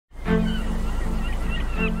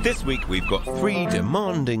This week we've got 3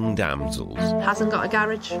 demanding damsels. Hasn't got a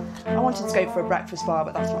garage. I wanted to go for a breakfast bar,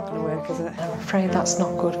 but that's not going to work, is it? I'm afraid that's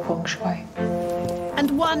not good Feng Shui.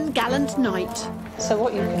 And 1 gallant knight. So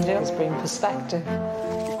what you can do is bring perspective.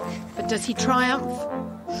 But does he triumph?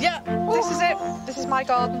 Yeah, this is it. This is my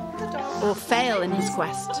garden. Or fail in his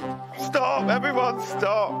quest? Stop, everyone,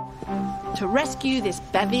 stop! To rescue this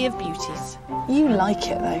bevy of beauties. You like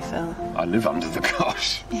it though, Phil. I live under the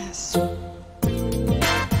cosh. Yes.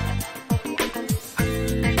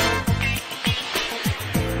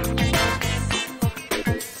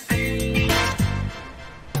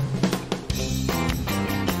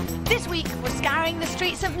 This week, we're scouring the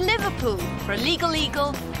streets of Liverpool for a legal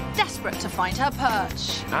eagle desperate to find her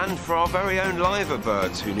perch. And for our very own liver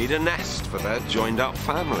birds who need a nest for their joined-up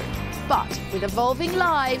family. But with evolving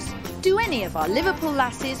lives, do any of our Liverpool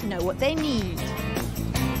lasses know what they need?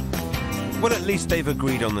 Well, at least they've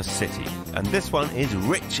agreed on the city, and this one is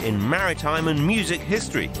rich in maritime and music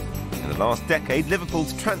history. In the last decade,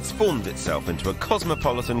 Liverpool's transformed itself into a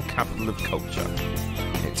cosmopolitan capital of culture.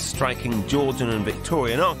 Its striking Georgian and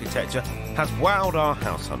Victorian architecture has wowed our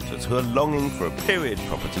house hunters who are longing for a period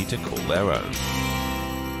property to call their own.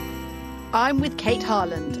 I'm with Kate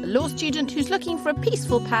Harland, a law student who's looking for a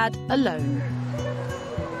peaceful pad alone.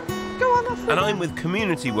 Go on, off. And I'm with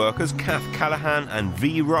community workers Kath Callahan and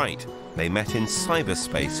V Wright. They met in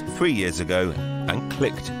cyberspace 3 years ago and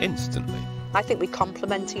clicked instantly. I think we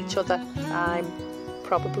complement each other. I'm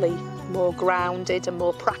probably more grounded and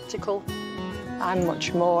more practical. I'm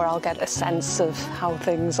much more, I'll get a sense of how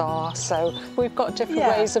things are. So we've got different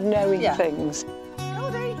ways of knowing things.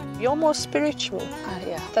 You're more spiritual,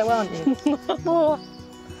 Yeah. though, aren't you? More.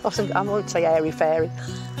 I won't say airy-fairy.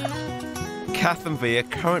 Kath and V are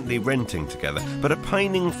currently renting together, but are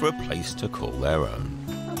pining for a place to call their own.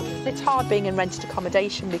 It's hard being in rented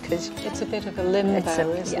accommodation because It's a bit of a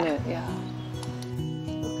limbo, isn't it? Yeah.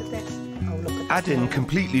 look at this. Oh, look at Add in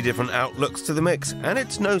completely different outlooks to the mix, and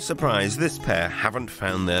it's no surprise this pair haven't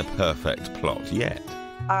found their perfect plot yet.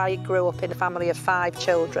 I grew up in a family of 5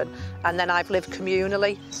 children, and then I've lived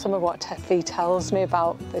communally. Some of what Teffy tells me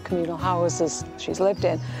about the communal houses she's lived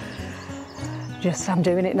in, just I'm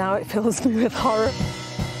doing it now, it fills me with horror.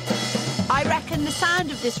 I reckon the sound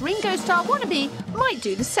of this Ringo Starr wannabe might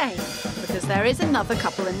do the same, because there is another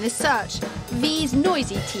couple in this search, V's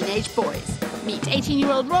noisy teenage boys. Meet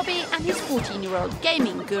 18-year-old Robbie and his 14-year-old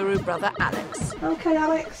gaming guru brother Alex. OK,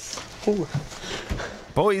 Alex. Ooh.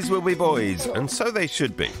 Boys will be boys, and so they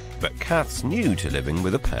should be. But Kath's new to living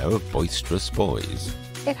with a pair of boisterous boys.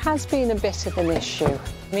 It has been a bit of an issue.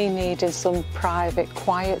 Me needing some private,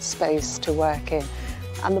 quiet space to work in,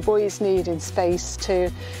 and the boys needing space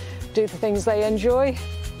to do the things they enjoy.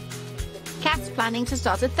 Kath's planning to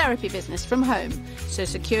start a therapy business from home, so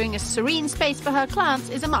securing a serene space for her clients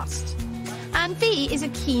is a must. And V is a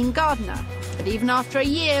keen gardener, but even after a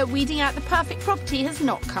year, weeding out the perfect property has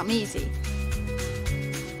not come easy.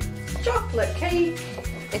 Chocolate cake.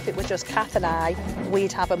 If it were just Kath and I,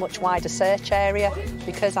 we'd have a much wider search area.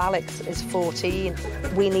 Because Alex is 14,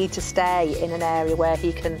 we need to stay in an area where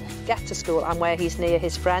he can get to school and where he's near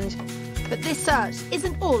his friend. But this search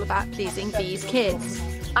isn't all about pleasing V's kids.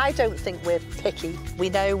 I don't think we're picky. We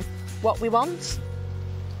know what we want.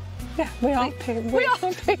 Yeah, we are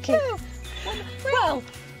picky. Well,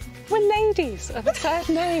 we're ladies of a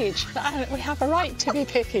certain age. We have a right to be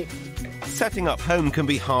picky. Setting up home can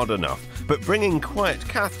be hard enough, but bringing quiet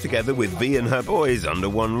Kath together with V and her boys under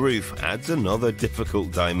one roof adds another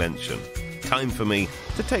difficult dimension. Time for me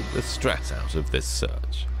to take the stress out of this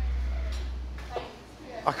search.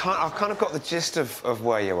 I've kind of got the gist of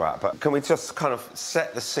where you're at, but can we just kind of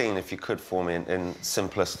set the scene, if you could, for me in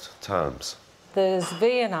simplest terms? There's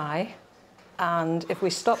V and I, and if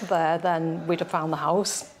we stopped there, then we'd have found the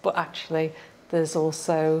house. But actually, there's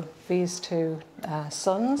also V's 2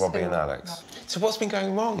 sons. Robbie and Alex. So what's been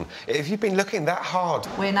going wrong? If you've been looking that hard...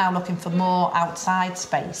 We're now looking for more outside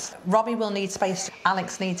space. Robbie will need space.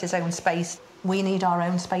 Alex needs his own space. We need our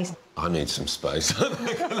own space. I need some space.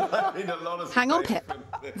 I need a lot of Hang on, space. Pip.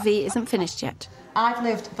 V isn't finished yet. I've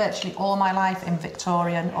lived virtually all my life in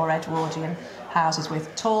Victorian or Edwardian houses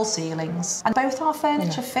with tall ceilings, and both our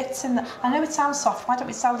furniture fits in the... I know it sounds soft, why don't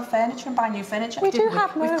we sell the furniture and buy new furniture? We do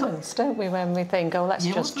have moments, don't we, when we think, oh, let's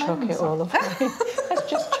just chuck it all away. Let's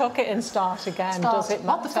just chuck it and start again. Does it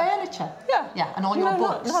matter? What, the furniture? Yeah. Yeah, and all your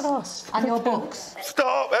books. Not us. And your books.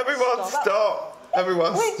 Stop! Everyone, stop!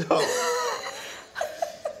 Everyone, stop!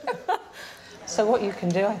 So what you can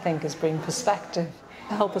do, I think, is bring perspective.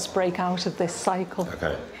 Help us break out of this cycle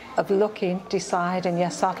of looking, deciding,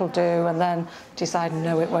 yes, that'll do, and then deciding,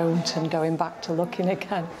 no, it won't, and going back to looking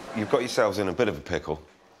again. You've got yourselves in a bit of a pickle.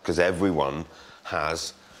 because everyone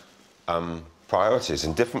has priorities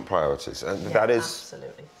and different priorities, and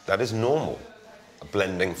Absolutely. that is normal.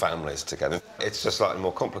 Blending families together. It's just slightly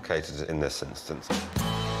more complicated in this instance.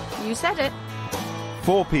 You said it.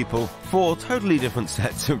 4 people, 4 totally different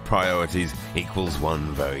sets of priorities equals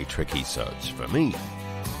one very tricky search for me.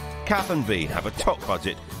 Kath and V have a top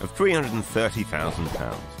budget of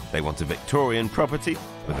 £330,000. They want a Victorian property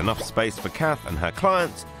with enough space for Kath and her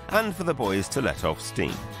clients and for the boys to let off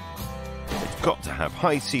steam. It's got to have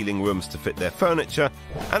high ceiling rooms to fit their furniture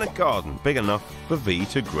and a garden big enough for V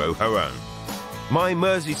to grow her own. My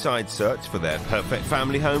Merseyside search for their perfect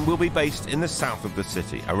family home will be based in the south of the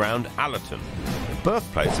city, around Allerton, the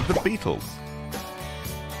birthplace of the Beatles.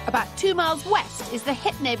 About 2 miles west is the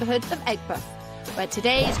hip neighbourhood of Aigburth, where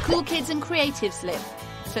today's cool kids and creatives live.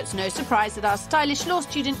 So it's no surprise that our stylish law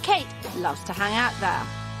student Kate loves to hang out there.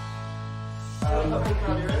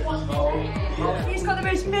 He's got the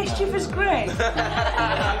most mischievous grin.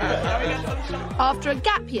 After a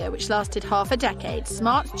gap year which lasted half a decade,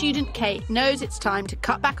 smart student Kate knows it's time to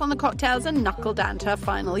cut back on the cocktails and knuckle down to her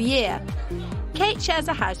final year. Kate shares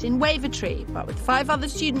a house in Wavertree, but with 5 other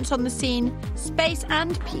students on the scene, space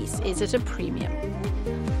and peace is at a premium.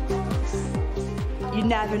 You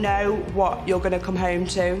never know what you're going to come home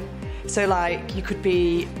to. So, like, you could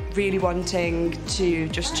be really wanting to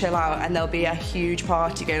just chill out and there'll be a huge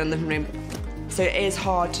party going on in the living room. So it is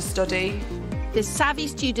hard to study. This savvy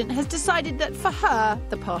student has decided that for her,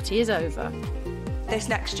 the party is over. This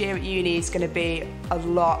next year at uni is going to be a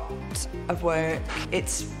lot of work.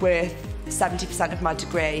 It's worth 70% of my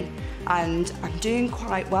degree and I'm doing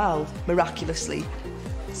quite well, miraculously.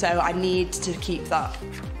 So I need to keep that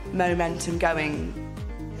momentum going.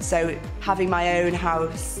 So having my own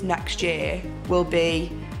house next year will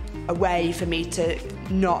be a way for me to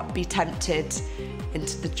not be tempted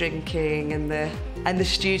into the drinking and the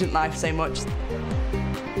student life so much.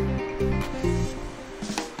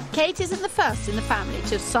 Kate isn't the first in the family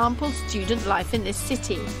to have sampled student life in this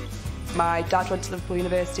city. My dad went to Liverpool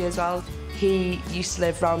University as well. He used to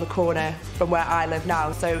live round the corner from where I live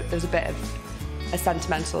now, so there's a bit of a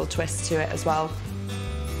sentimental twist to it as well.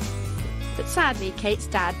 But sadly, Kate's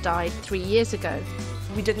dad died 3 years ago.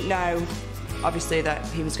 We didn't know, obviously, that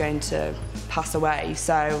he was going to pass away,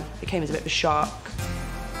 so it came as a bit of a shock.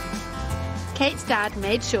 Kate's dad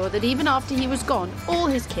made sure that even after he was gone, all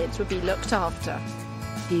his kids would be looked after.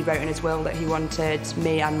 He wrote in his will that he wanted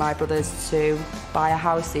me and my brothers to buy a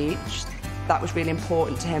house each. That was really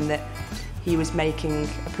important to him, that he was making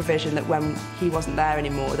a provision that when he wasn't there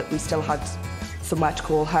anymore, that we still had somewhere to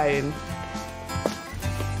call home.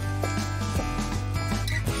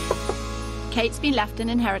 Kate's been left an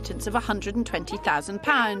inheritance of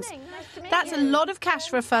 £120,000. That's a lot of cash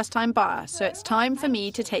for a first-time buyer, so it's time for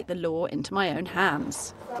me to take the law into my own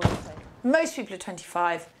hands. Most people at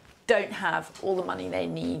 25 don't have all the money they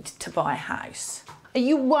need to buy a house. Are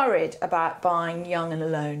you worried about buying young and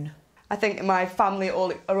alone? I think my family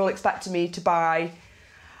are all expecting me to buy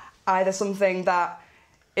either something that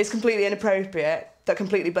is completely inappropriate, that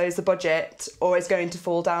completely blows the budget, or is going to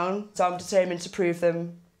fall down. So I'm determined to prove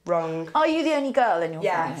them wrong. Are you the only girl in your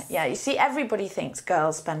family? Yes. Yeah, you see, everybody thinks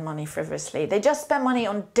girls spend money frivolously. They just spend money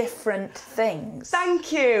on different things.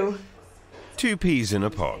 Thank you. 2 peas in a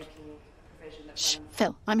pod. Shh,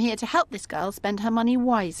 Phil, I'm here to help this girl spend her money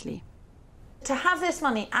wisely. To have this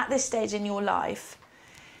money at this stage in your life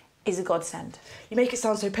is a godsend. You make it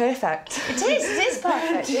sound so perfect. It is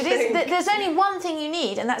perfect. It is. There's only one thing you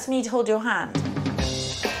need, and that's me to hold your hand.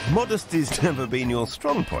 Modesty's never been your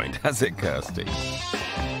strong point, has it, Kirstie?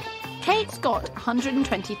 Kate's got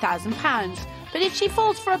 £120,000, but if she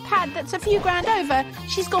falls for a pad that's a few grand over,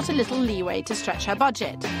 she's got a little leeway to stretch her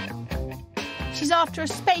budget. She's after a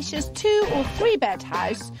spacious 2 or 3 bed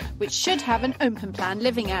house, which should have an open plan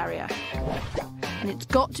living area. And it's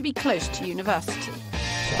got to be close to university.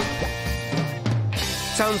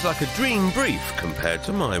 Sounds like a dream brief compared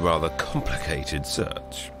to my rather complicated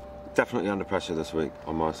search. Definitely under pressure this week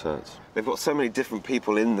on my search. They've got so many different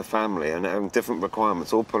people in the family and having different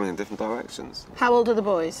requirements, all pulling in different directions. How old are the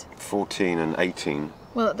boys? 14 and 18.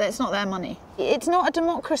 Well, it's not their money. It's not a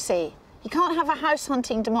democracy. You can't have a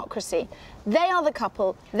house-hunting democracy. They are the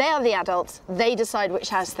couple, they are the adults, they decide which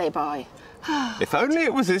house they buy. If only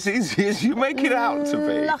it was as easy as you make it out to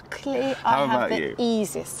be. Luckily, How I have about the you?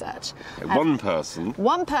 easiest search. One person.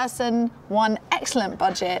 One person, one excellent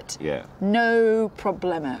budget. Yeah. No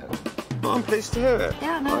problemo. Oh, I'm pleased to hear it.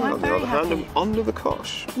 Yeah, no, I'm on the very other hand, happy. I'm under the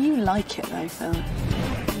cosh. You like it though, Phil.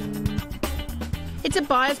 It's a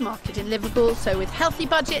buyer's market in Liverpool, so with healthy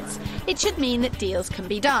budgets, it should mean that deals can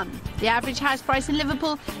be done. The average house price in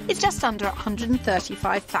Liverpool is just under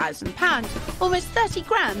 £135,000, almost 30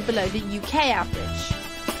 grand below the UK average.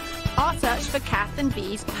 Our search for Kath and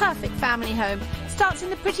Vee's perfect family home starts in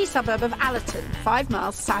the pretty suburb of Allerton, 5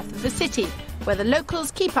 miles south of the city, where the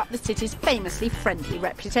locals keep up the city's famously friendly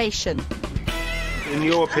reputation. In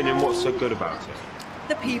your opinion, what's so good about it?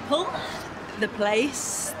 The people, the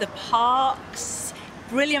place, the parks,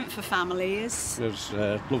 brilliant for families. There's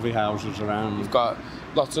lovely houses around. We've got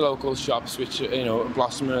lots of local shops which are, you know,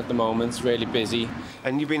 blossoming at the moment. It's really busy.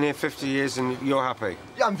 And you've been here 50 years and you're happy?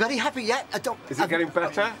 Yeah, I'm very happy, yeah. Is it getting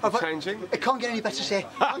better? Changing? It can't get any better, sir.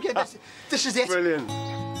 Can't get better. This is it. Brilliant.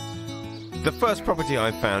 The first property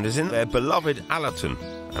I found is in their beloved Allerton,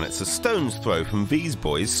 and it's a stone's throw from Vee's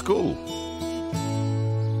boys' school.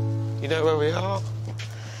 You know where we are?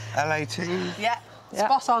 L18? Yeah.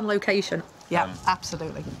 Spot on location. Yeah,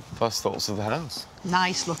 absolutely. First thoughts of the house?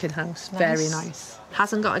 Nice looking house. Very nice.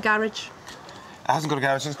 Hasn't got a garage. It hasn't got a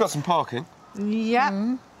garage, it's got some parking.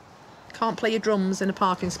 Yeah. Can't play your drums in a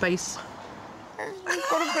parking space.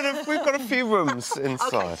 We've got a few rooms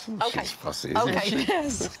inside. Okay. She's fussy, isn't she?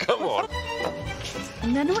 Yes. Come on.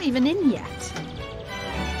 And they're not even in yet.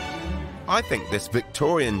 I think this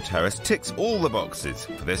Victorian terrace ticks all the boxes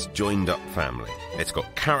for this joined-up family. It's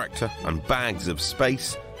got character and bags of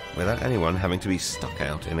space without anyone having to be stuck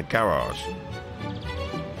out in a garage.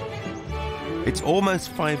 It's almost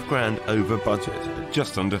 5 grand over budget,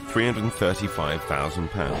 just under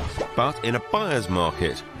 £335,000. But in a buyer's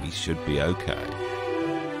market, we should be okay.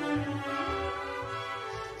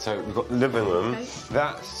 So we've got the living room. Okay.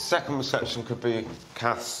 That second reception could be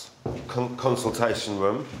Kath's consultation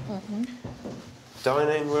room.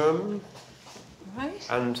 Dining room. Right.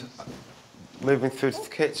 And moving through to the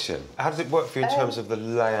kitchen. How does it work for you in terms of the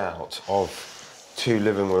layout of 2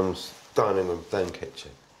 living rooms, dining room, then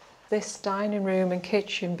kitchen? This dining room and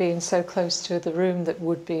kitchen being so close to the room that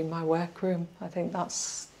would be my workroom, I think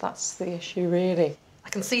that's the issue, really. I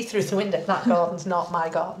can see through the window. That garden's not my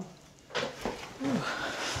garden.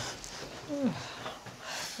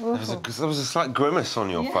 There was a slight grimace on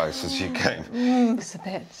your face as you came. It's a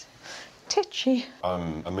bit titchy.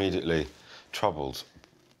 I'm immediately troubled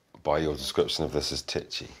by your description of this as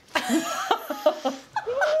titchy.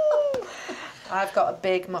 I've got a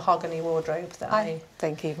big mahogany wardrobe that I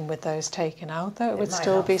think even with those taken out, though, it would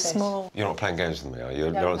still be small. You're not playing games with me, are you?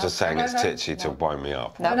 You're not just saying it's titchy to wind me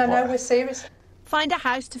up. No, we're serious. Find a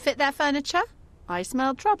house to fit their furniture? I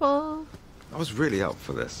smell trouble. I was really up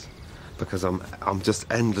for this because I'm just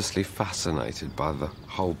endlessly fascinated by the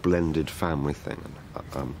whole blended family thing.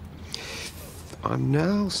 I'm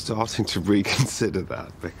now starting to reconsider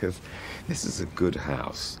that because this is a good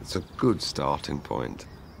house. It's a good starting point.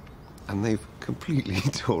 And they've completely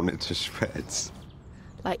torn it to shreds.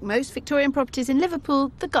 Like most Victorian properties in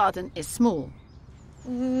Liverpool, the garden is small.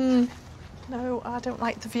 No, I don't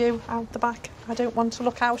like the view out the back. I don't want to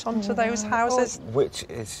look out onto those houses. Which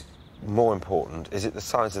is more important? Is it the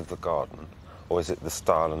size of the garden or is it the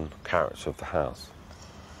style and character of the house?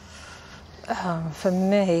 For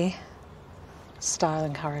me, style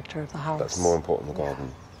and character of the house. That's more important than the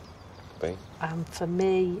garden. B? For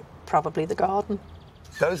me, probably the garden.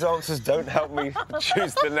 Those answers don't help me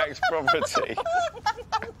choose the next property.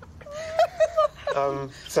 Do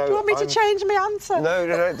you want me to change my answer? No.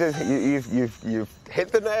 You've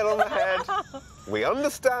hit the nail on the head. We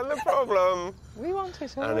understand the problem. We want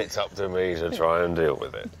it all. And it's up to me to try and deal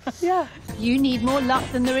with it. Yeah. You need more luck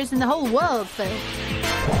than there is in the whole world, Phil.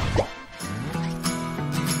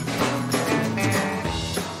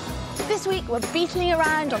 This week we're beetling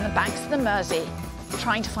around on the banks of the Mersey,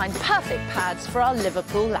 trying to find perfect pads for our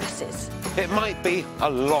Liverpool lasses. It might be a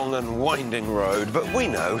long and winding road, but we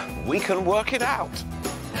know we can work it out.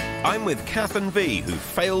 I'm with Kath and V, who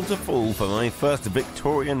failed to fall for my first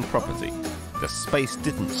Victorian property. The space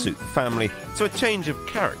didn't suit the family, so a change of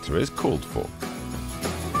character is called for.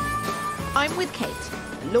 I'm with Kate,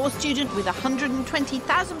 a law student with a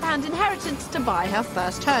 £120,000 inheritance to buy her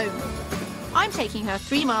first home. I'm taking her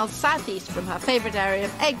 3 miles southeast from her favourite area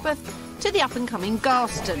of Aigburth to the up-and-coming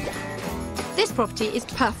Garston. This property is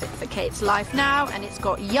perfect for Kate's life now, and it's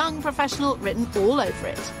got young professional written all over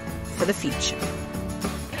it for the future.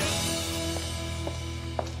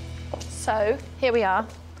 So, here we are.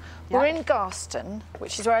 We're in Garston,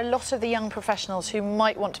 which is where a lot of the young professionals who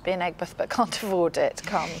might want to be in Aigburth but can't afford it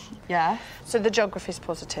come. Yeah. So the geography's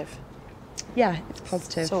positive. Yeah, it's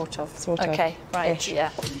positive. Sort of. Sort of. Okay, right. Ish.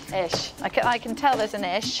 Yeah, ish. I can tell there's an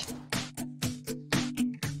ish.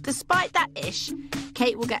 Despite that ish,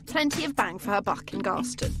 Kate will get plenty of bang for her buck in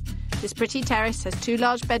Garston. This pretty terrace has 2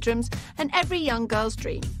 large bedrooms and every young girl's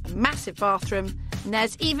dream. A massive bathroom, and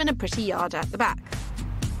there's even a pretty yard at the back.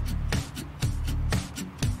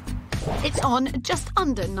 It's on just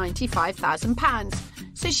under £95,000,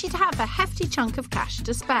 so she'd have a hefty chunk of cash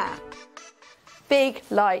to spare. Big,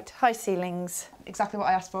 light, high ceilings. Exactly what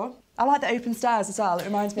I asked for. I like the open stairs as well. It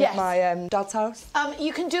reminds me of my dad's house.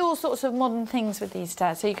 You can do all sorts of modern things with these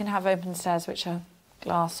stairs. So you can have open stairs which are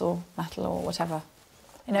glass or metal or whatever.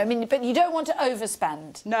 You know, I mean, but you don't want to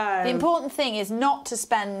overspend. No. The important thing is not to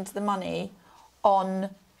spend the money on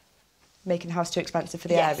making the house too expensive for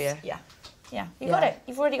the area. Yeah. Yeah. You've got it.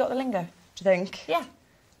 You've already got the lingo. Do you think? Yeah.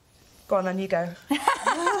 Go on then, you go.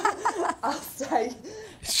 I'll stay.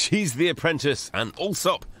 She's the apprentice, and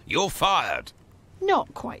Allsopp, you're fired.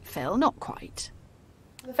 Not quite, Phil, not quite.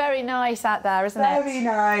 Very nice out there, isn't it? Very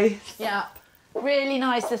nice. Yeah. Really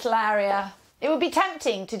nice little area. It would be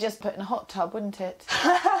tempting to just put in a hot tub, wouldn't it?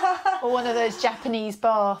 Or one of those Japanese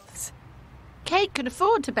baths. Kate can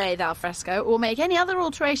afford to bathe al fresco or make any other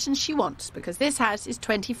alterations she wants because this house is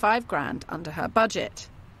 25 grand under her budget.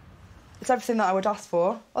 It's everything that I would ask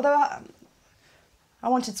for. Although I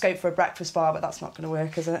wanted to go for a breakfast bar, but that's not going to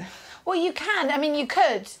work, is it? Well, you can. I mean, you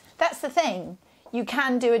could. That's the thing. You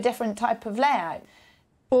can do a different type of layout.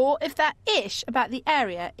 Or if that ish about the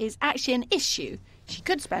area is actually an issue, she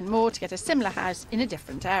could spend more to get a similar house in a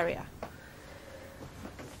different area.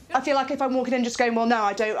 I feel like if I'm walking in just going, well, no,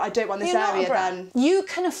 I don't want this area, then... You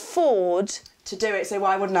can afford... to do it, so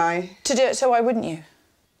why wouldn't I? To do it, so why wouldn't you?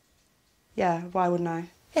 Yeah, why wouldn't I?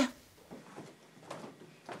 Yeah.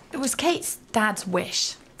 It was Kate's dad's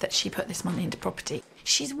wish that she put this money into property.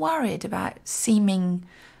 She's worried about seeming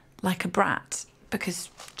like a brat because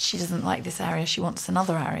she doesn't like this area, she wants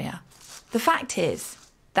another area. The fact is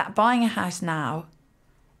that buying a house now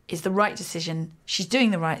is the right decision, she's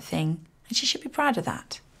doing the right thing, and she should be proud of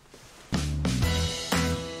that.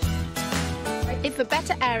 If a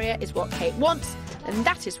better area is what Kate wants, then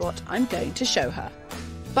that is what I'm going to show her.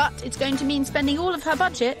 But it's going to mean spending all of her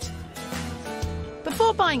budget.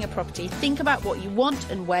 Before buying a property, think about what you want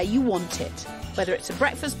and where you want it. Whether it's a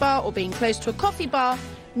breakfast bar or being close to a coffee bar,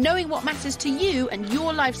 knowing what matters to you and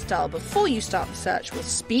your lifestyle before you start the search will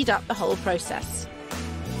speed up the whole process.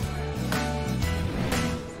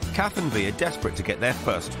 Kath and V are desperate to get their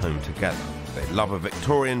first home together. They love a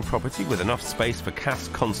Victorian property with enough space for Kath's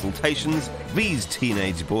consultations, V's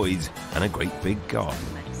teenage boys, and a great big garden.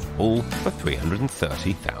 All for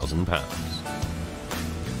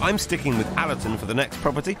 £330,000. I'm sticking with Allerton for the next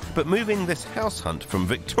property, but moving this house hunt from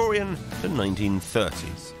Victorian to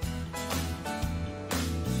 1930s.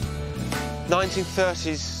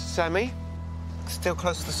 1930s semi. Still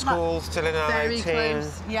close to the school, still in our Very 18.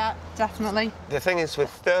 close, yeah, definitely. The thing is,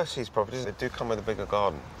 with 30s properties, they do come with a bigger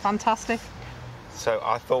garden. Fantastic. So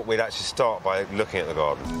I thought we'd actually start by looking at the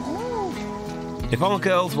garden. If our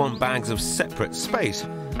girls want bags of separate space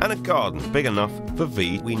and a garden big enough for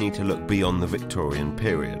V, we need to look beyond the Victorian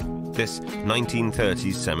period. This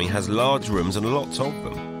 1930s semi has large rooms and lots of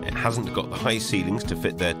them. It hasn't got the high ceilings to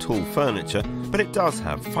fit their tall furniture, but it does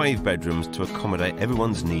have 5 bedrooms to accommodate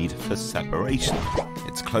everyone's need for separation.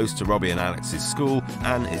 It's close to Robbie and Alex's school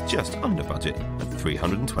and is just under budget at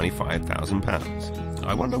 £325,000.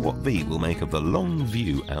 I wonder what V will make of the long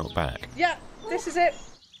view out back. Yeah, this is it.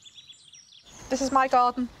 This is my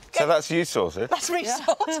garden. So that's you sorted? That's me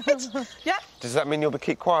sorted. Yeah. Does that mean you'll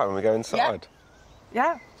keep quiet when we go inside?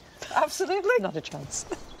 Yeah, absolutely. Not a chance.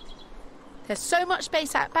 There's so much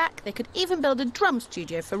space out back, they could even build a drum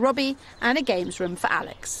studio for Robbie and a games room for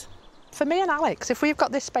Alex. For me and Alex, if we've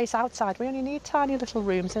got this space outside, we only need tiny little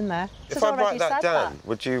rooms in there. If I write that down,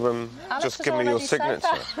 would you just give me your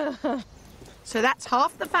signature? So that's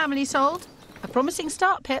half the family sold. A promising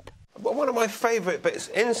start, Pip. Well, one of my favourite bits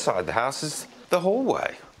inside the house is the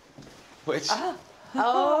hallway. Which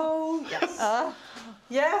Oh, yes.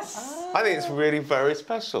 Yes. I think it's really very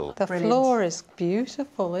special. The floor is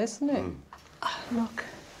beautiful, isn't it? Look.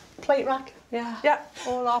 Plate rack. Yeah. Yeah.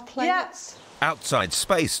 All our plates. Outside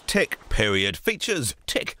space, tick. Period features,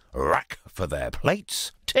 tick. Rack for their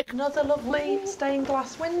plates, tick. Another lovely stained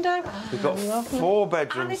glass window. We've got 4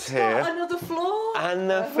 bedrooms And it's here. got another floor. And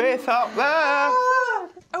the 5th up there.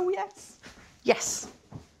 Oh, yes. Yes.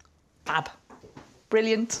 Fab.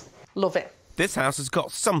 Brilliant. Love it. This house has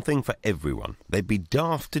got something for everyone. They'd be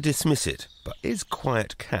daft to dismiss it, but is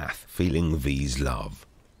quiet Kath feeling V's love?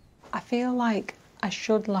 I feel like I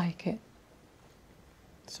should like it.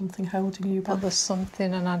 Something holding you back. But there's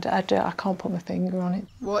something and I can't put my finger on it.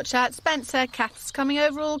 Watch out, Spencer. Kath's coming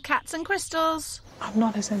over all cats and crystals. I'm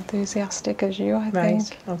not as enthusiastic as you, I Right,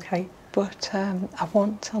 think. OK. But I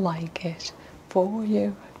want to like it. for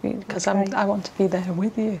you, because I want to be there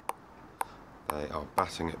with you. They are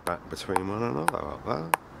batting it back between one another up there.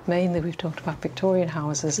 Mainly we've talked about Victorian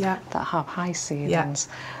houses that have high ceilings.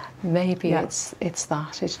 Maybe it's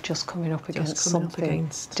that, it's just coming up against something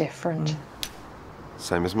different.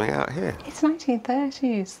 Same as me out here. It's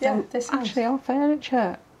 1930s. Yeah, actually our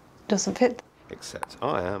furniture doesn't fit. Except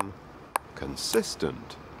I am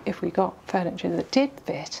consistent. If we got furniture that did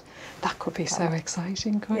fit, that could be so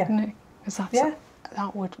exciting, couldn't it? Because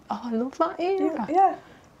that would, I love that era. Yeah.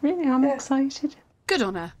 Really, I'm excited. Good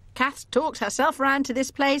on her. Kath talked herself round to this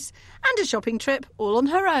place and a shopping trip all on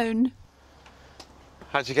her own.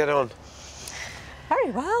 How'd you get on? Very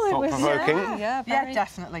well. It was provoking. Yeah,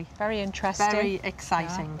 definitely. very interesting. Very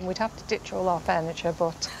exciting. Yeah. We'd have to ditch all our furniture,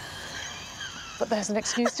 but there's an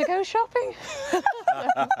excuse to go shopping.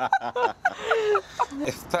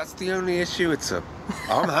 If that's the only issue,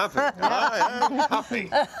 I'm happy. I am happy.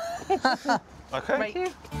 Okay. Thank you.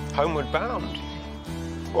 Homeward bound.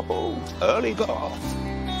 Whoa, early bath.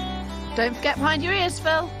 Don't forget behind your ears,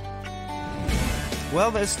 Phil.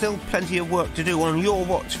 Well, there's still plenty of work to do on your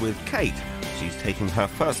watch with Kate. She's taking her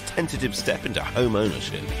first tentative step into home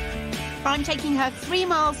ownership. I'm taking her 3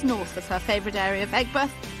 miles north of her favourite area of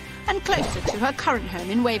Aigburth and closer to her current home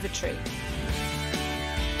in Wavertree.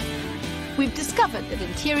 We've discovered that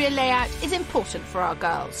interior layout is important for our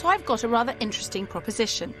girls, so I've got a rather interesting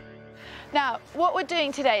proposition. Now, what we're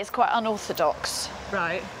doing today is quite unorthodox.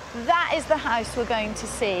 Right. That is the house we're going to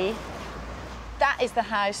see. That is the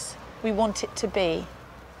house we want it to be.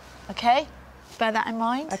 OK? Bear that in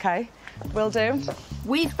mind. OK, will do.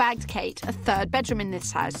 We've bagged Kate a 3rd bedroom in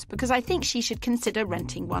this house because I think she should consider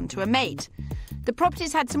renting one to a mate. The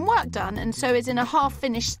property's had some work done and so is in a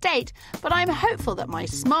half-finished state, but I'm hopeful that my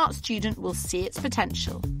smart student will see its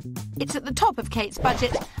potential. It's at the top of Kate's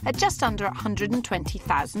budget at just under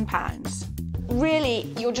 £120,000.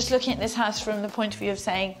 Really, you're just looking at this house from the point of view of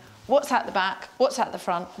saying, what's at the back, what's at the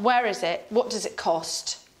front, where is it, what does it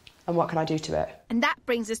cost? And what can I do to it? And that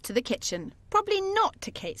brings us to the kitchen. Probably not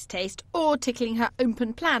to Kate's taste or tickling her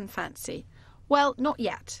open plan fancy. Well, not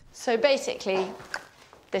yet. So basically,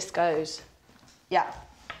 this goes. Yeah.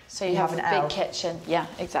 So you have a big kitchen. Yeah,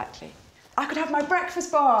 exactly. I could have my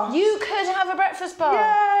breakfast bar. You could have a breakfast bar.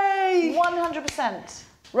 Yay! 100%.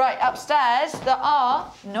 Right, upstairs, there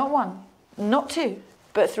are not 1, not 2,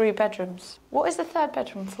 but 3 bedrooms. What is the 3rd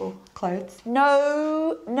bedroom for? Clothes.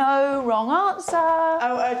 No, wrong answer.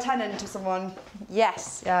 Oh, a tenant or someone.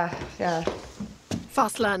 Yes. Yeah.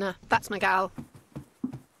 Fast learner, that's my gal.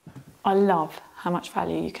 I love how much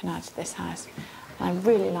value you can add to this house. And I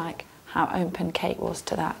really like how open Kate was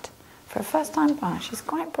to that. For a first-time buyer, she's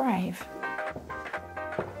quite brave.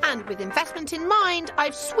 And with investment in mind,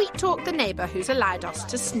 I've sweet-talked the neighbour who's allowed us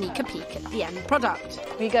to sneak a peek at the end product.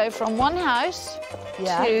 We go from one house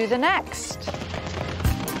to the next.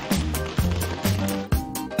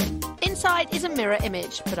 Inside is a mirror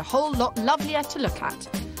image, but a whole lot lovelier to look at.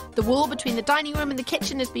 The wall between the dining room and the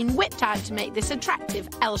kitchen has been whipped out to make this attractive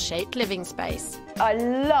L-shaped living space. I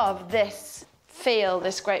love this feel,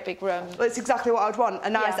 this great big room. Well, it's exactly what I would want, a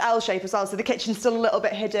nice L shape as well, so the kitchen's still a little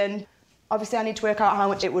bit hidden. Obviously, I need to work out how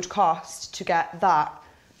much it would cost to get that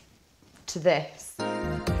to this.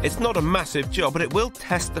 It's not a massive job, but it will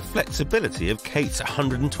test the flexibility of Kate's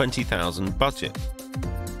 £120,000 budget.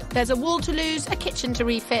 There's a wall to lose, a kitchen to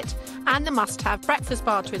refit, and the must-have breakfast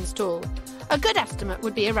bar to install. A good estimate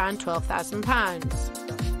would be around £12,000.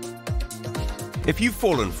 If you've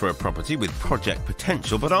fallen for a property with project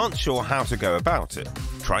potential but aren't sure how to go about it,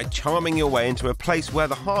 try charming your way into a place where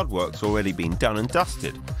the hard work's already been done and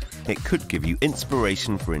dusted. It could give you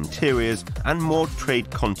inspiration for interiors and more trade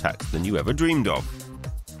contacts than you ever dreamed of.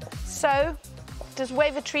 So, does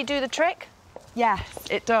Wavertree do the trick? Yes,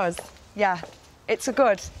 it does. Yeah. It's a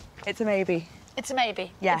good. It's a maybe. It's a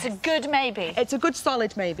maybe? Yes. It's a good maybe? It's a good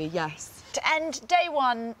solid maybe, yes. To end day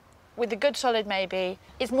 1 with a good solid maybe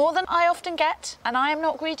is more than I often get, and I am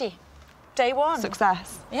not greedy. Day 1.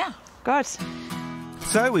 Success. Yeah. Good.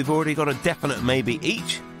 So we've already got a definite maybe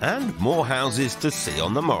each, and more houses to see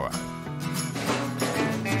on the morrow.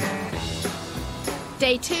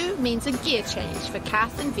 Day 2 means a gear change for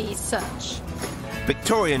Kath and V's search.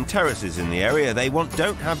 Victorian terraces in the area they want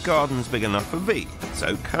don't have gardens big enough for V,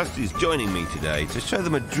 so Kirstie's joining me today to show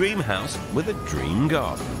them a dream house with a dream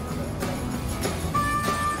garden.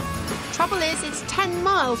 Trouble is, it's 10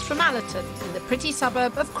 miles from Allerton, in the pretty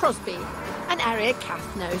suburb of Crosby, an area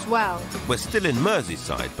Kath knows well. We're still in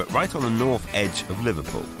Merseyside, but right on the north edge of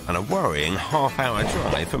Liverpool, and a worrying half-hour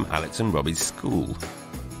drive from Alex and Robbie's school.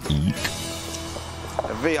 Eek.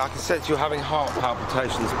 V, I can sense you're having heart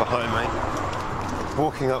palpitations behind me.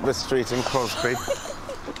 walking up this street in Crosby.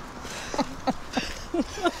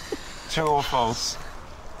 True or false?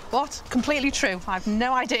 What? Completely true. I've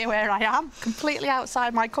no idea where I am. Completely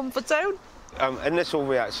outside my comfort zone. Initial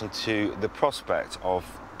reaction to the prospect of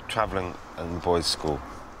travelling in the boys' school?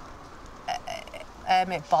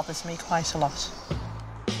 It bothers me quite a lot.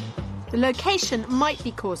 The location might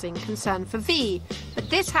be causing concern for V, but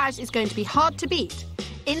this house is going to be hard to beat.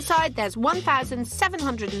 Inside, there's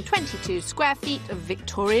 1,722 square feet of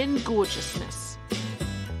Victorian gorgeousness.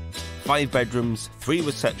 5 bedrooms, 3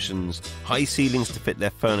 receptions, high ceilings to fit their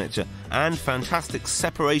furniture, and fantastic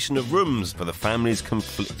separation of rooms for the family's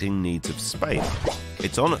conflicting needs of space.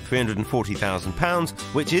 It's on at £340,000,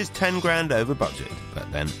 which is 10 grand over budget,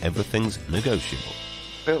 but then everything's negotiable.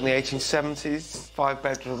 Built in the 1870s, 5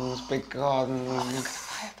 bedrooms, big garden,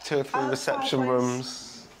 2 or 3 reception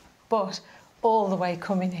rooms. But all the way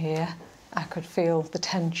coming here, I could feel the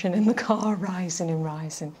tension in the car rising and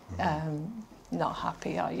rising. Not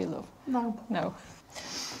happy, are you, love? No. No.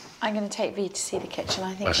 I'm going to take V to see the kitchen.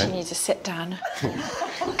 I think she needs to sit down.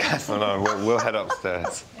 Kath and I, we'll head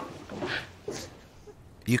upstairs.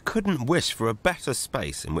 You couldn't wish for a better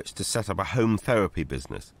space in which to set up a home therapy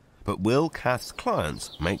business. But will Kath's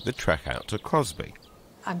clients make the trek out to Crosby?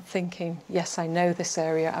 I'm thinking, yes, I know this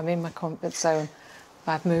area. I'm in my comfort zone.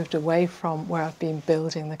 But I've moved away from where I've been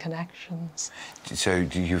building the connections. So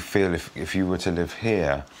do you feel if you were to live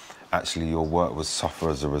here, actually your work would suffer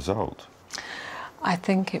as a result? I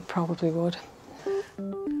think it probably would.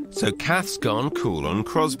 So Kath's gone cool on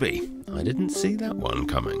Crosby. I didn't see that one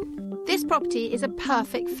coming. This property is a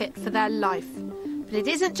perfect fit for their life. But it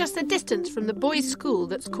isn't just the distance from the boys' school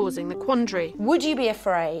that's causing the quandary. Would you be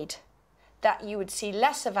afraid that you would see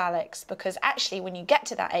less of Alex because actually when you get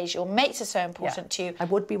to that age your mates are so important to you? I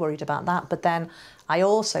would be worried about that, but then I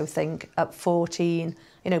also think at 14,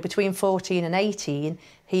 you know, between 14 and 18,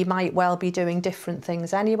 he might well be doing different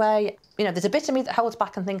things anyway. You know, there's a bit of me that holds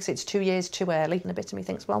back and thinks it's 2 years too early, and a bit of me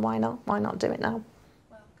thinks, well, why not? Why not do it now?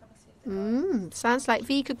 Sounds like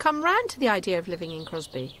V could come round to the idea of living in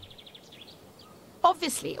Crosby.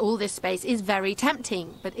 Obviously, all this space is very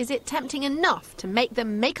tempting, but is it tempting enough to make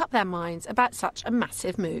them make up their minds about such a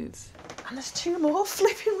massive move? And there's 2 more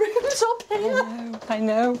flipping rooms up here. I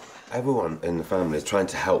know. Everyone in the family is trying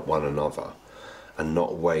to help one another and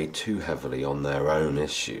not weigh too heavily on their own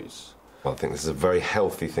issues. I think this is a very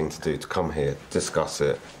healthy thing to do, to come here, discuss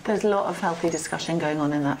it. There's a lot of healthy discussion going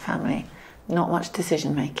on in that family. Not much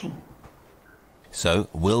decision-making. So,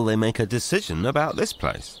 will they make a decision about this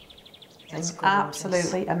place? It's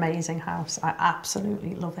absolutely amazing house. I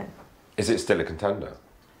absolutely love it. Is it still a contender?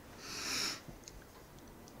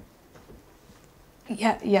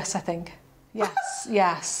 Yeah, yes, I think. Yes,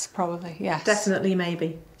 yes, probably, yes. Definitely,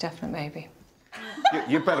 maybe. Definitely, maybe.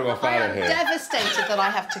 You're better off out of here. Devastated that I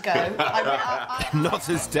have to go. Not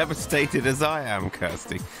as devastated as I am,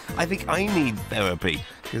 Kirstie. I think I need therapy,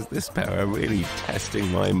 because this pair are really testing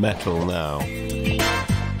my mettle now.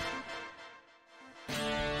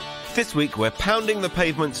 This week we're pounding the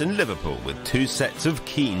pavements in Liverpool with 2 sets of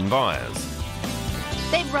keen buyers.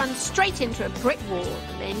 They've run straight into a brick wall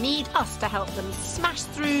and they need us to help them smash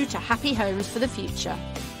through to happy homes for the future.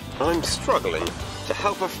 I'm struggling to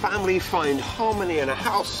help a family find harmony in a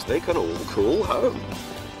house they can all call home.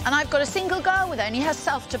 And I've got a single girl with only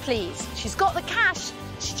herself to please. She's got the cash,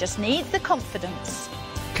 she just needs the confidence.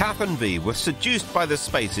 Kath and V were seduced by the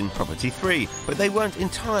space in Property 3, but they weren't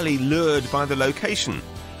entirely lured by the location.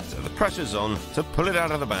 So the pressure's on to pull it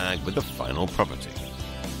out of the bag with the final property.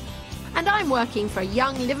 And I'm working for a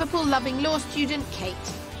young Liverpool-loving law student, Kate.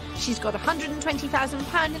 She's got a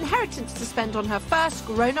 £120,000 inheritance to spend on her first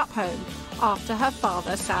grown-up home after her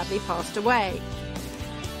father sadly passed away.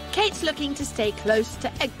 Kate's looking to stay close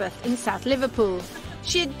to Egbert in South Liverpool.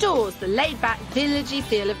 She adores the laid-back, villagey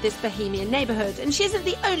feel of this bohemian neighbourhood, and she isn't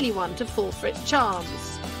the only one to fall for its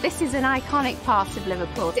charms. This is an iconic part of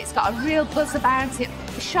Liverpool. It's got a real buzz about it.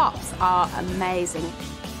 The shops are amazing.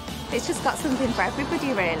 It's just got something for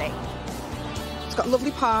everybody, really. It's got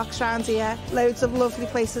lovely parks around here, loads of lovely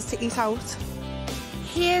places to eat out.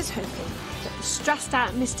 Here's hoping that the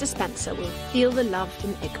stressed-out Mr. Spencer will feel the love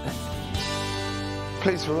in Egbert.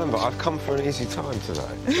 Please remember, I've come for an easy time today.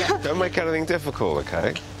 Yeah. Don't make anything difficult,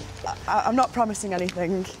 OK? I'm not promising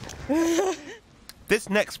anything. This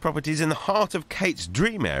next property is in the heart of Kate's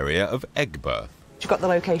dream area of Egbert. You've got the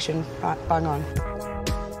location bang on.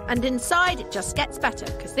 And inside it just gets better,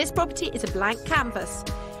 because this property is a blank canvas.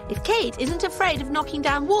 If Kate isn't afraid of knocking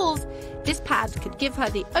down walls, this pad could give her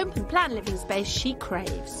the open-plan living space she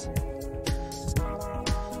craves.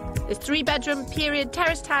 This 3-bedroom period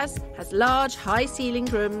terraced house has large,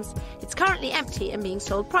 high-ceilinged rooms. It's currently empty and being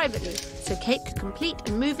sold privately, so Kate could complete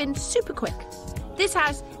and move in super quick. This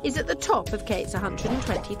house is at the top of Kate's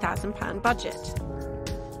 £120,000 budget.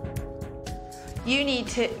 You need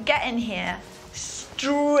to get in here,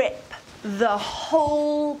 strip the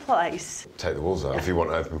whole place. Take the walls out if you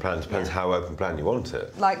want open plan. Depends how open plan you want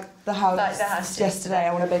it. Like the house, yesterday,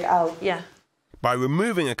 I want a big L. Yeah. By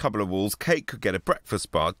removing a couple of walls, Kate could get a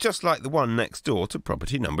breakfast bar just like the one next door to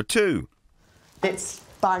property number 2. It's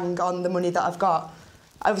bang on the money that I've got.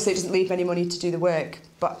 Obviously, it doesn't leave any money to do the work,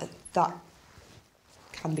 but that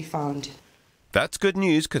can be found. That's good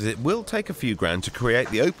news because it will take a few grand to create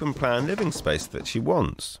the open plan living space that she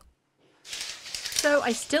wants. So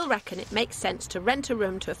I still reckon it makes sense to rent a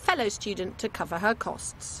room to a fellow student to cover her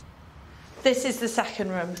costs. This is the second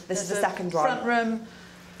room. This is the second one. Front room,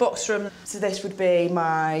 box room. So this would be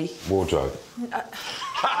my... wardrobe.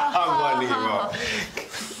 I'm winding you up.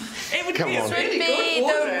 It would Come be, on.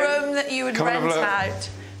 the room that you would rent out.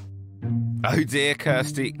 Oh dear,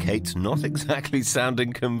 Kirstie, Kate's not exactly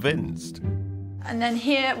sounding convinced. And then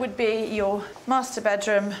here would be your master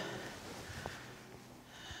bedroom.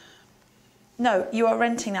 No, you are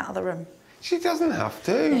renting that other room. She doesn't have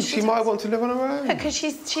to. Yeah, she might want to live on her own. Because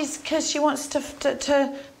she wants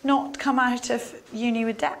to not come out of uni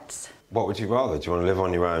with debts. What would you rather? Do you want to live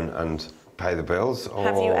on your own and pay the bills, or...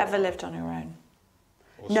 Have you ever lived on your own?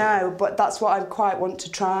 No, but that's what I quite want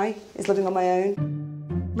to try, is living on my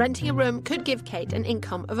own. Renting a room could give Kate an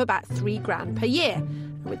income of about £3,000 per year.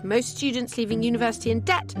 And with most students leaving university in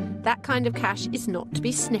debt, that kind of cash is not to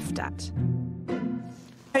be sniffed at.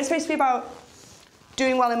 It's supposed to be about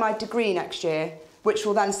doing well in my degree next year, which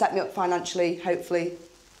will then set me up financially, hopefully,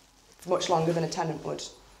 for much longer than a tenant would.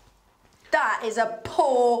 That is a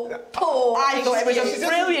poor I thought it was a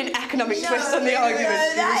brilliant economic twist on the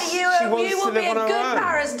argument. You will be a good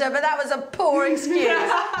barrister, but that was a poor excuse.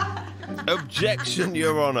 Objection,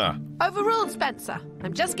 Your Honour. Overruled, Spencer.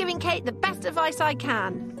 I'm just giving Kate the best advice I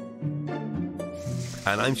can.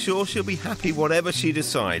 And I'm sure she'll be happy whatever she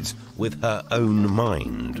decides with her own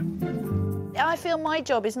mind. I feel my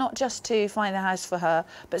job is not just to find the house for her,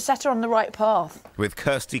 but set her on the right path. With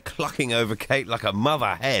Kirstie clucking over Kate like a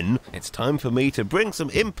mother hen, it's time for me to bring some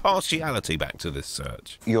impartiality back to this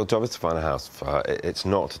search. Your job is to find a house for her. It's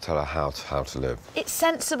not to tell her how to live. It's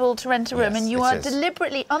sensible to rent a room, Yes, and you it are is.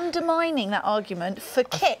 deliberately undermining that argument for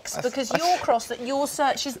kicks because you're cross that your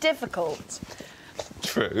search is difficult.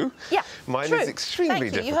 True. Yeah, Mine true. is extremely Thank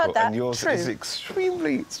you. difficult, You heard that. and yours True. is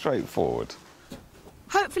extremely straightforward.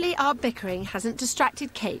 Hopefully our bickering hasn't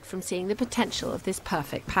distracted Kate from seeing the potential of this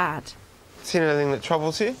perfect pad. Seen anything that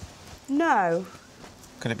troubles you? No.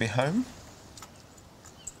 Could it be home?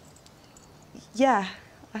 Yeah,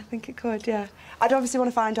 I think it could, yeah. I'd obviously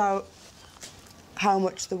want to find out how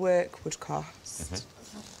much the work would cost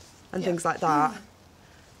and things like that.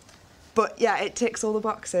 But, yeah, it ticks all the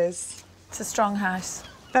boxes. It's a strong house.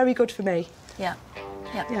 Very good for me. Yeah.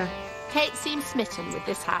 Yeah. Kate seems smitten with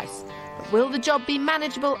this house, but will the job be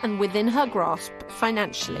manageable and within her grasp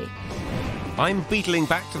financially? I'm beetling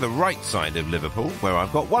back to the right side of Liverpool, where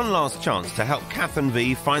I've got one last chance to help Kath and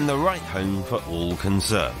V find the right home for all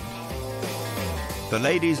concerned. The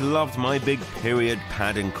ladies loved my big period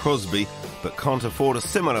pad in Crosby, but can't afford a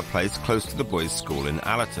similar place close to the boys' school in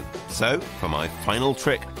Allerton. So, for my final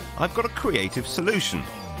trick, I've got a creative solution.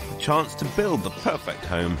 A chance to build the perfect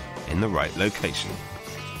home in the right location.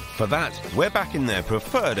 For that, we're back in their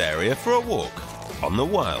preferred area for a walk on the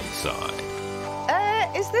wild side.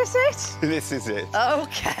 Is this it? This is it.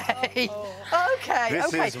 Okay. Okay.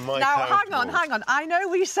 This okay. is my now, character. hang on. I know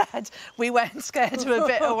we said we weren't scared of a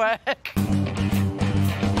bit of work.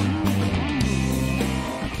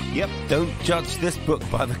 Yep, don't judge this book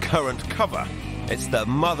by the current cover. It's the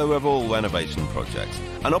mother of all renovation projects.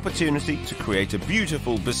 An opportunity to create a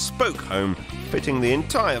beautiful, bespoke home fitting the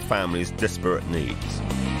entire family's disparate needs.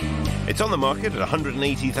 It's on the market at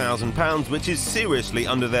 £180,000, which is seriously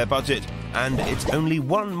under their budget, and it's only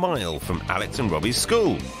 1 mile from Alex and Robbie's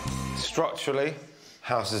school. Structurally,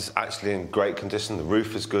 house is actually in great condition. The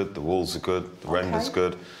roof is good, the walls are good, the render's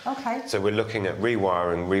good. Okay. So we're looking at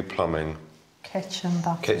rewiring, replumbing,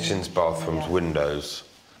 kitchens, bathrooms, windows.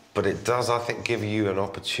 But it does, I think, give you an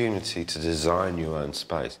opportunity to design your own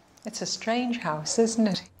space. It's a strange house, isn't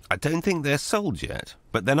it? I don't think they're sold yet,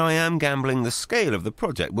 but then I am gambling the scale of the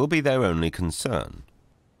project will be their only concern.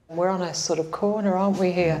 We're on a sort of corner, aren't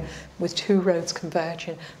we, here, with 2 roads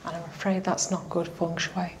converging, and I'm afraid that's not good feng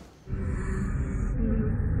shui.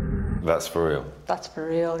 That's for real. That's for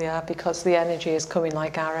real, yeah, because the energy is coming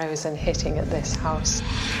like arrows and hitting at this house.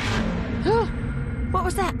 What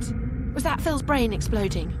was that? Was that Phil's brain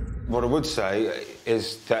exploding? What I would say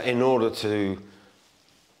is that in order to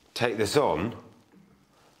take this on,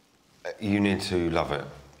 you need to love it.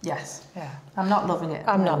 Yes. Yeah. I'm not loving it.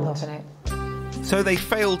 I'm not loving it. So they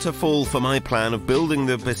failed to fall for my plan of building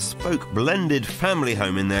the bespoke blended family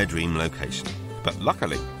home in their dream location. But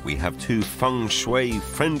luckily, we have two Feng Shui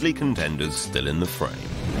friendly contenders still in the frame.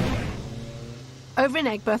 Over in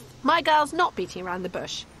Egbert, my girl's not beating around the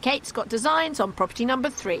bush. Kate's got designs on property number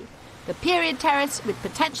 3, the period terrace with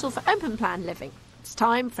potential for open plan living. It's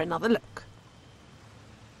time for another look.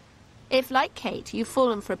 If, like Kate, you've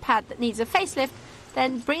fallen for a pad that needs a facelift,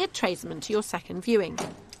 then bring a tradesman to your second viewing.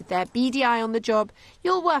 With their beady eye on the job,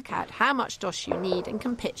 you'll work out how much dosh you need and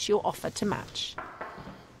can pitch your offer to match.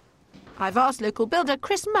 I've asked local builder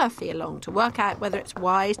Chris Murphy along to work out whether it's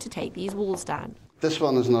wise to take these walls down. This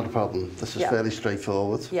one is not a problem. This is fairly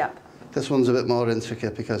straightforward. Yeah. This one's a bit more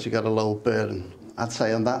intricate because you've got a low burden. I'd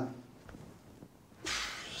say on that,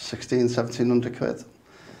 1,1700 quid.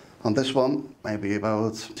 On this one, maybe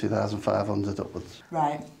about 2,500 upwards.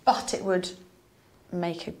 Right. But it would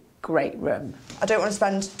make a great room. I don't want to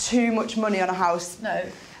spend too much money on a house. No.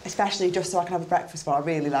 Especially just so I can have a breakfast bar. I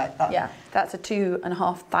really like that. Yeah, that's a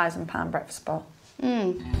 £2,500 breakfast bar.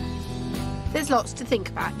 There's lots to think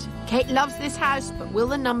about. Kate loves this house, but will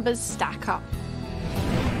the numbers stack up?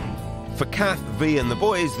 For Kath, V and the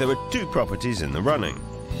boys, there are 2 properties in the running.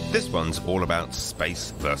 This one's all about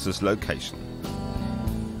space versus location.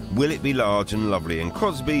 Will it be large and lovely in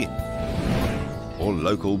Crosby, or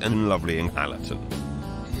local and lovely in Allerton?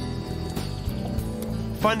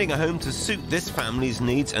 Finding a home to suit this family's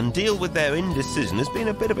needs and deal with their indecision has been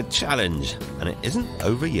a bit of a challenge, and it isn't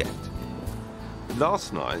over yet.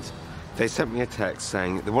 Last night, they sent me a text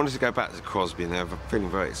saying they wanted to go back to Crosby and they were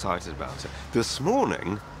feeling very excited about it. This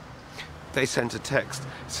morning, they sent a text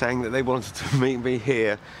saying that they wanted to meet me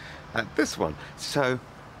here at this one. So,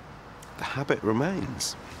 the habit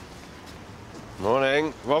remains.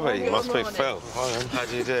 Morning. Robbie, you must be Phil. Hi, how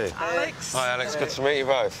do you do? Alex. Hi, Alex. Good to meet you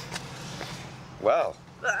both. Well,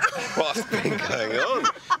 what's been going on?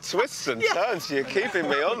 Twists and turns. You're keeping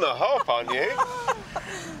me on the hop, aren't you?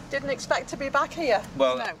 Didn't expect to be back here.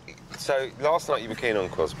 Well, no. So last night you were keen on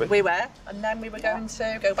Crosby. We were, and then we were going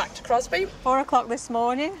to go back to Crosby. 4 o'clock this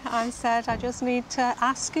morning, I said, I just need to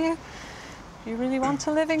ask you, do you really want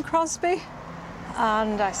to live in Crosby?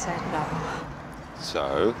 And I said no.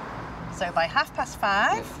 So by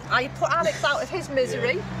 5:30, I put Alex out of his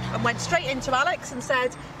misery and went straight into Alex and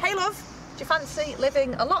said, hey, love, do you fancy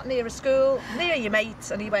living a lot nearer school, near your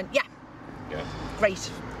mates? And he went, yeah. Yeah.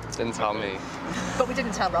 Great. Didn't tell me. But we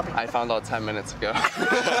didn't tell Robbie. I found out 10 minutes ago.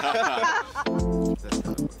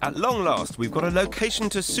 At long last, we've got a location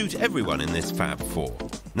to suit everyone in this Fab 4.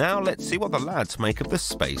 Now let's see what the lads make of the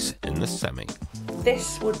space in the semi.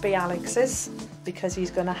 This would be Alex's, because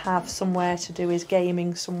he's going to have somewhere to do his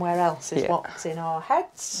gaming somewhere else, is what's in our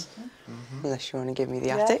heads. Unless you want to give me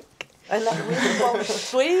the attic.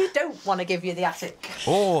 We don't want to give you the attic.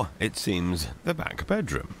 Or, it seems, the back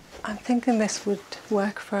bedroom. I'm thinking this would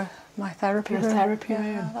work for my therapy room. Therapy room.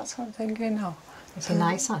 Yeah, that's what I'm thinking. Oh. It'd be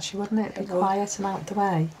nice, actually, wouldn't it? Be quiet and out the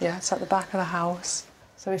way. Yeah, it's at the back of the house.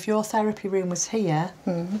 So if your therapy room was here,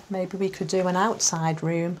 maybe we could do an outside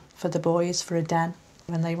room for the boys for a den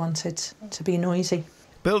when they wanted to be noisy.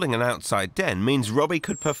 Building an outside den means Robbie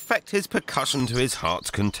could perfect his percussion to his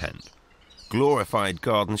heart's content. Glorified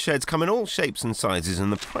garden sheds come in all shapes and sizes,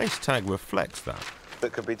 and the price tag reflects that.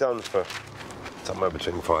 It could be done for somewhere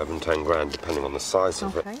between 5 and 10 grand, depending on the size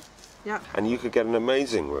of it. Yeah. And you could get an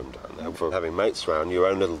amazing room down there for having mates around, your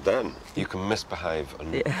own little den. You can misbehave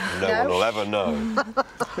and no one will ever know.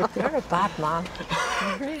 You're a bad man.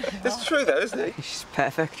 It's true though, isn't it? She's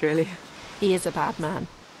perfect, really. He is a bad man.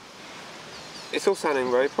 It's all sounding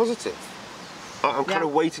very positive. I'm kind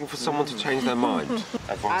of waiting for someone to change their mind.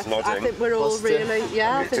 Everyone's nodding. I think we're all really,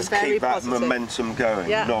 I think just very keep that positive. momentum going.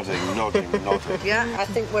 Yeah. Nodding, nodding, nodding. Yeah, I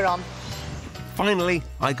think we're on. Finally,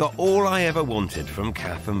 I got all I ever wanted from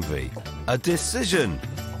Kath and V. A decision.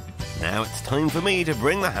 Now it's time for me to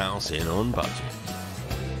bring the house in on budget.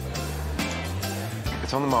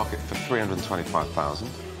 It's on the market for $325,000.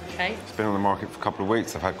 Okay. It's been on the market for a couple of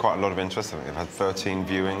weeks. I've had quite a lot of interest. I think they've had 13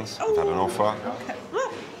 viewings. I've had an offer. Okay.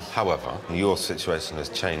 However, your situation as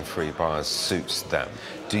chain-free buyers suits them.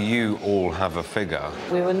 Do you all have a figure?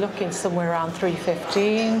 We were looking somewhere around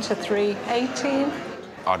 315 to 318.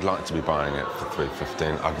 I'd like to be buying it for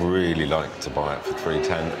 315. I'd really like to buy it for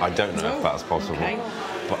 310. I don't know if that's possible. Okay.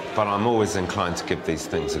 But I'm always inclined to give these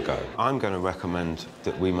things a go. I'm going to recommend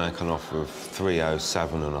that we make an offer of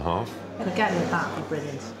 307.5. Again, that'd be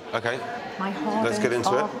brilliant. OK. My hard Let's get into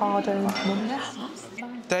it. hard-earned money.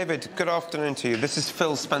 David, good afternoon to you. This is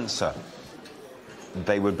Phil Spencer.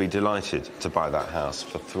 They would be delighted to buy that house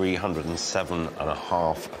for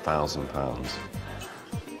 £307,500.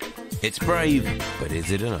 It's brave, but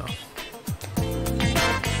is it enough?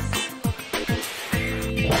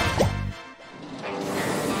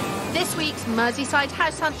 This week's Merseyside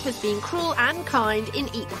house hunt has been cruel and kind in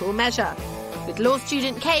equal measure, with law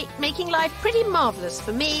student Kate making life pretty marvellous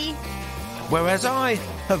for me. Whereas I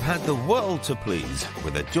have had the world to please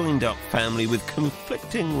with a joined-up family with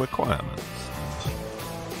conflicting requirements.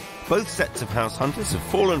 Both sets of house hunters have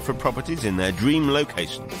fallen for properties in their dream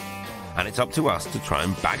locations, and it's up to us to try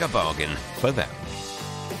and bag a bargain for them.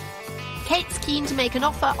 Kate's keen to make an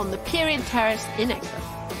offer on the period terrace in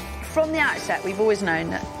Eggborough. From the outset, we've always known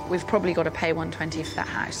that we've probably got to pay 120 for that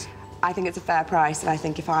house. I think it's a fair price, and I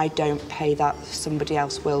think if I don't pay that, somebody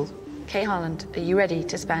else will. Kate Harland, are you ready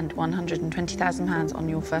to spend £120,000 on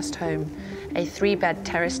your first home, a 3-bed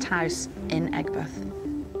terraced house in Eggborough?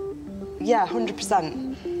 Yeah,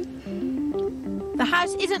 100%. The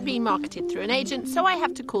house isn't being marketed through an agent, so I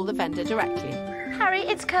have to call the vendor directly. Harry,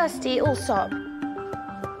 it's Kirstie Allsopp.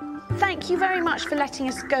 Thank you very much for letting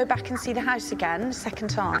us go back and see the house again, second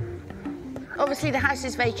time. Obviously, the house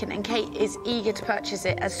is vacant and Kate is eager to purchase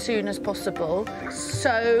it as soon as possible.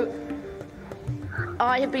 So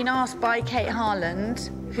I have been asked by Kate Harland,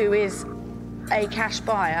 who is a cash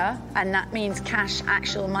buyer, and that means cash,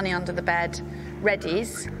 actual money under the bed,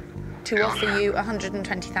 readies, to offer you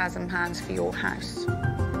 £120,000 for your house.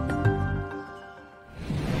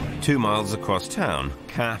 2 miles across town,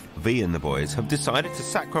 Kath, V and the boys have decided to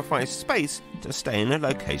sacrifice space to stay in a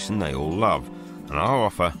location they all love. And our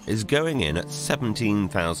offer is going in at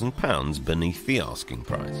 £17,000 beneath the asking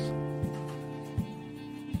price.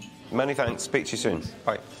 Many thanks. Speak to you soon.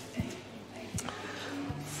 Bye.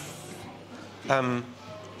 A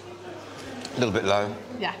little bit low.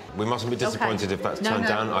 Yeah. We mustn't be disappointed Okay. if that's turned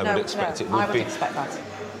down. I would expect it would I would be. expect that.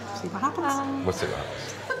 See what happens. We'll see what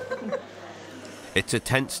happens. It's a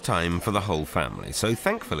tense time for the whole family, so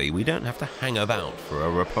thankfully we don't have to hang about for a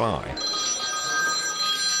reply.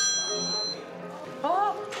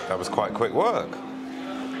 That was quite quick work.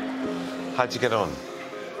 How'd you get on?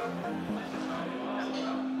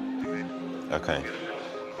 Okay.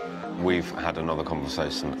 We've had another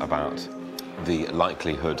conversation about the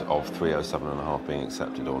likelihood of 307.5 being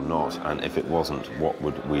accepted or not, and if it wasn't, what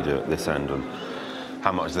would we do at this end, and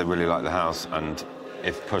how much they really like the house, and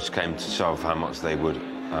if push came to shove, how much they would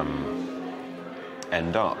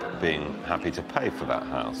end up being happy to pay for that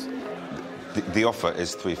house. The offer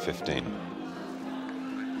is $315.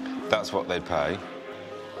 That's what they'd pay.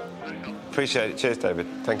 Appreciate it. Cheers, David.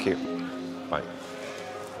 Thank you. Bye.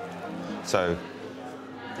 So...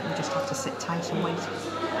 We just have to sit tight and wait.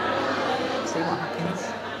 See what happens.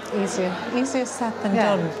 Easier said than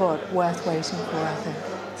done, but worth waiting for, I think.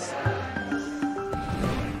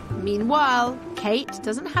 Meanwhile, Kate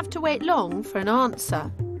doesn't have to wait long for an answer.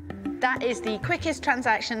 That is the quickest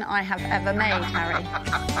transaction I have ever made, Harry.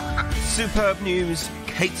 Superb news.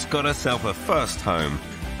 Kate's got herself a first home.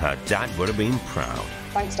 Her dad would have been proud.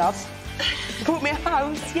 Thanks, Dad. You bought me a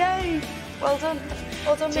house, yay! Well done.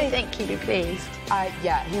 Well done, Do you think he'd be pleased?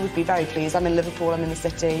 Yeah, he would be very pleased. I'm in Liverpool, I'm in the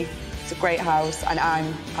city. It's a great house, and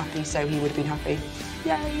I'm happy, so he would have been happy.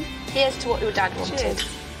 Yay! Here's to what your dad wanted. Cheers.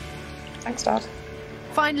 Thanks, Dad.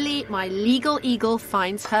 Finally, my legal eagle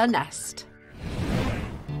finds her nest.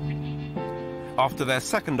 After their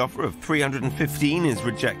second offer of $315 is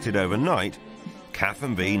rejected overnight, Kath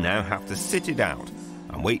and V now have to sit it out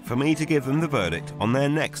and wait for me to give them the verdict on their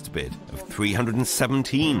next bid of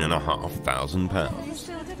 £317,500.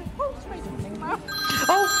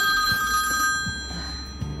 Oh!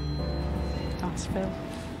 That's Phil.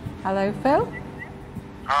 Hello, Phil.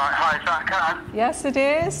 Hi, is that Kath? Yes, it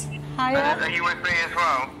is. Hiya. Are you with me as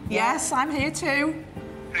well? Yes, I'm here too.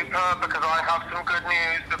 Superb, because I have some good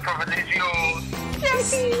news. The property is yours.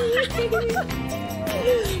 Yes.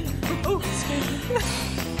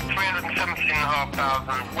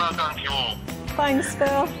 £317,500. Well done to you all. Thanks,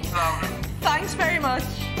 Phil. Lovely. Thanks very much.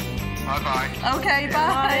 Bye-bye. Okay,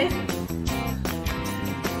 bye.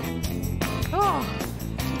 Oh.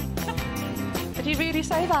 Did he really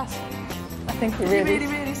say that? I think he Did he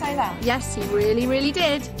really say that? Yes, he really, really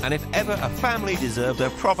did. And if ever a family deserved a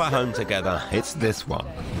proper home together, it's this one.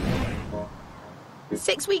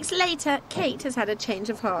 6 weeks later, Kate has had a change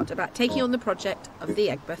of heart about taking on the project of the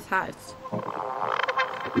Eggborough house.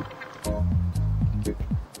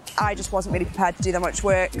 I just wasn't really prepared to do that much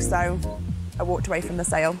work, so I walked away from the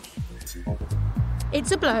sale.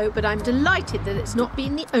 It's a blow, but I'm delighted that it's not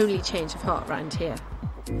been the only change of heart round here.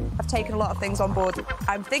 I've taken a lot of things on board.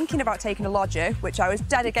 I'm thinking about taking a lodger, which I was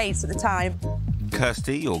dead against at the time.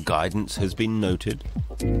 Kirstie, your guidance has been noted.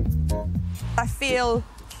 I feel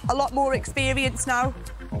a lot more experienced now.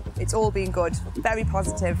 It's all been good, very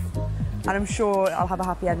positive, and I'm sure I'll have a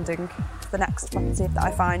happy ending. The next property that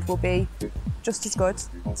I find will be just as good.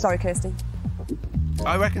 Sorry, Kirstie.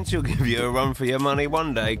 I reckon she'll give you a run for your money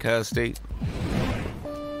one day, Kirstie.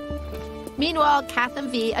 Meanwhile, Kath and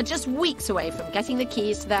V are just weeks away from getting the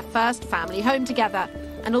keys to their first family home together,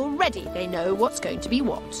 and already they know what's going to be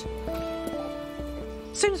what.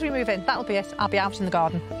 As soon as we move in, that'll be it. I'll be out in the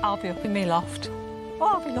garden. I'll be up in my loft. Well,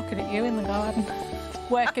 I'll be looking at you in the garden,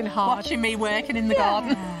 working hard. Watching me working in the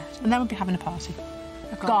garden. And then we'll be having a party.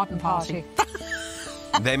 A garden party.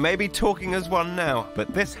 They may be talking as one now,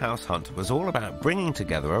 but this house hunt was all about bringing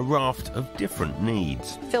together a raft of different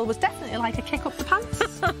needs. Phil was definitely like a kick up the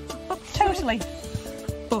pants. Totally.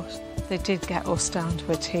 But they did get us down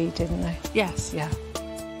to a T, didn't they? Yes. Yeah.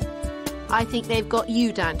 I think they've got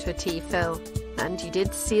you down to a T, Phil. And you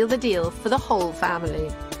did seal the deal for the whole family.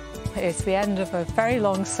 It's the end of a very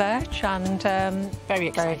long search and very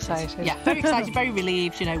excited. Yeah, very excited, very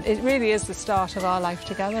relieved, you know. It really is the start of our life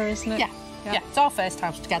together, isn't it? Yeah, yeah. It's our first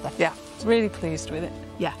house together. Yeah, really pleased with it.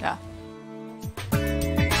 Yeah.